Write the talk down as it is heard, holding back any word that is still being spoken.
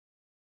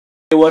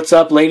Hey, what's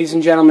up, ladies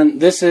and gentlemen?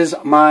 This is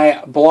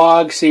my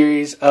blog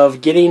series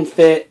of getting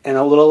fit and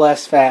a little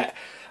less fat.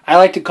 I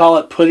like to call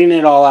it putting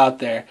it all out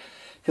there,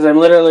 because I'm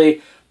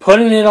literally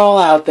putting it all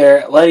out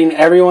there, letting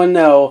everyone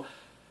know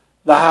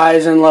the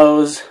highs and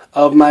lows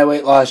of my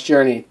weight loss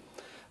journey.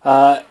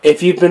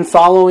 If you've been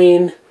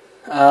following,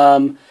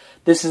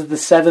 this is the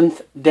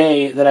 7th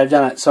day that I've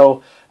done it.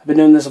 So I've been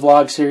doing this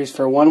vlog series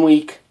for 1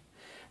 week,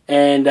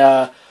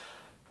 and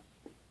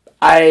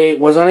I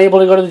was unable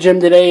to go to the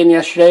gym today and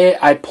yesterday.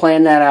 I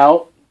planned that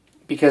out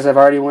because I've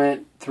already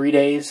went 3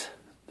 days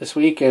this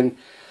week and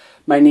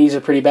my knees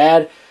are pretty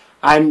bad.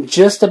 I'm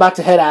just about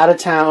to head out of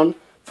town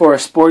for a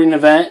sporting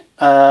event.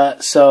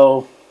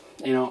 So,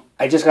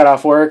 I just got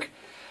off work.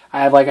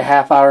 I have like a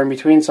half hour in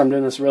between, so I'm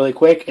doing this really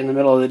quick in the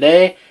middle of the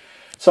day.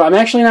 So I'm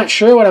actually not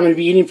sure what I'm going to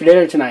be eating for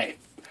dinner tonight.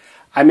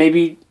 I may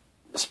be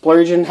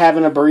splurging,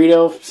 having a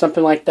burrito,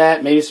 something like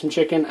that. Maybe some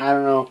chicken. I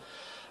don't know.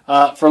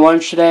 For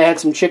lunch today, I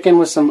had some chicken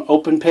with some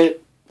open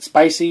pit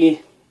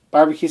spicy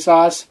barbecue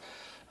sauce,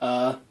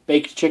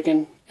 baked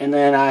chicken, and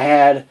then I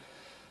had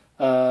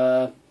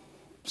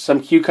some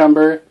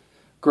cucumber,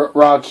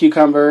 raw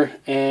cucumber,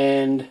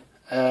 and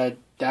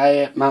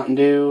Diet Mountain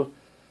Dew.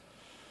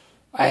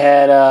 I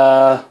had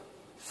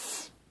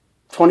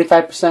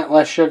 25%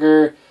 less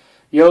sugar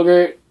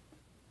yogurt.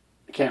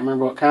 I can't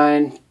remember what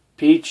kind.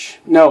 Peach?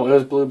 No, it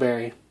was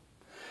blueberry.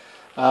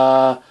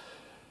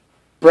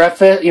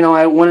 Breakfast,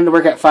 I went into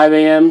work at 5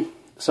 a.m.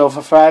 So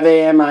for 5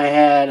 a.m. I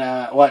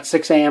had,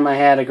 6 a.m. I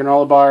had a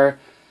granola bar.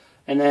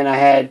 And then I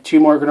had 2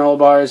 more granola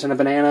bars and a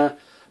banana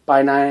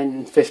by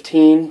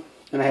 9:15.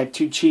 And I had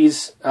 2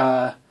 cheese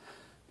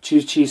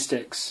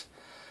sticks.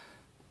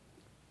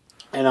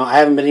 I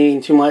haven't been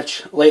eating too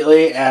much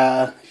lately.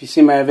 If you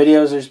see my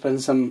videos, there's been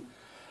some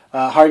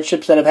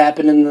hardships that have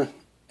happened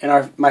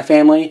in my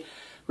family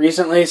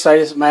recently.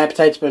 So my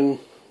appetite's been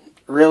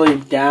really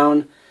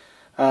down.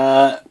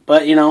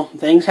 But,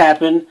 things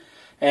happen,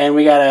 and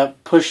we gotta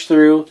push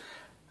through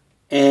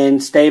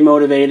and stay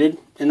motivated.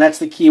 And that's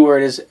the key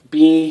word, is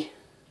be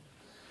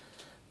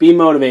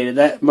motivated.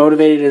 That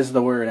motivated is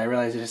the word. I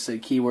realized I just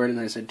said key word and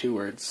I said 2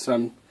 words. So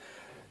I'm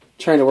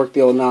trying to work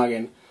the old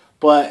noggin.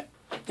 But,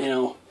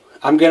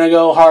 I'm gonna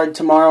go hard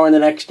tomorrow and the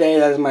next day.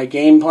 That is my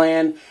game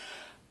plan.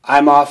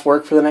 I'm off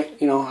work for the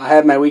next, I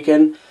have my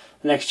weekend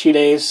the next 2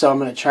 days, so I'm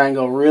gonna try and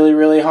go really,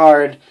 really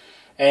hard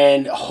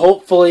and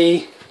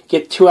hopefully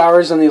get 2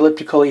 hours on the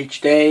elliptical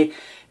each day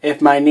if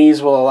my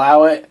knees will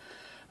allow it.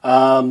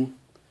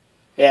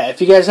 If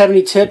you guys have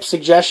any tips,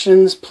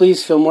 suggestions,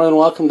 please feel more than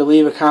welcome to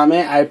leave a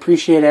comment. I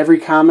appreciate every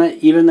comment,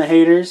 even the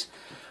haters.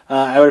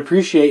 I would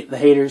appreciate the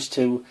haters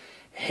to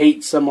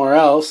hate somewhere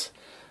else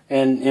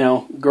and,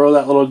 grow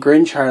that little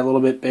Grinch heart a little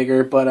bit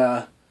bigger.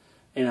 But,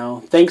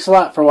 thanks a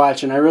lot for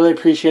watching. I really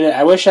appreciate it.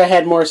 I wish I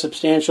had more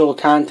substantial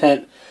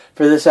content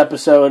for this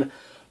episode,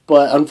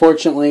 but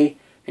unfortunately,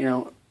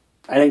 I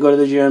didn't go to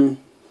the gym.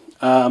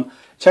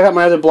 Check out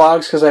my other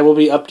blogs, because I will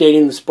be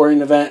updating the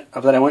sporting event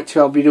that I went to.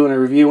 I'll be doing a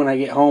review when I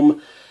get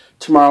home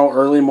tomorrow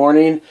early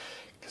morning,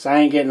 because I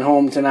ain't getting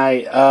home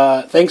tonight.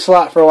 Thanks a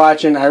lot for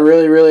watching. I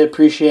really, really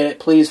appreciate it.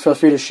 Please feel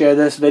free to share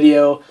this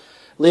video,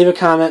 leave a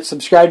comment,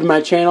 subscribe to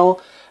my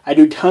channel. I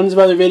do tons of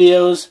other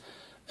videos,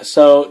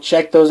 so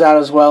check those out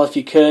as well if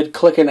you could.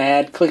 Click an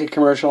ad, click a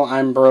commercial.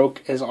 I'm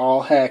broke as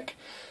all heck,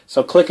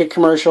 so click a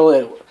commercial.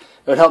 It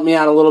would help me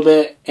out a little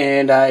bit,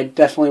 and I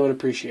definitely would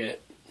appreciate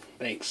it.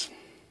 Thanks.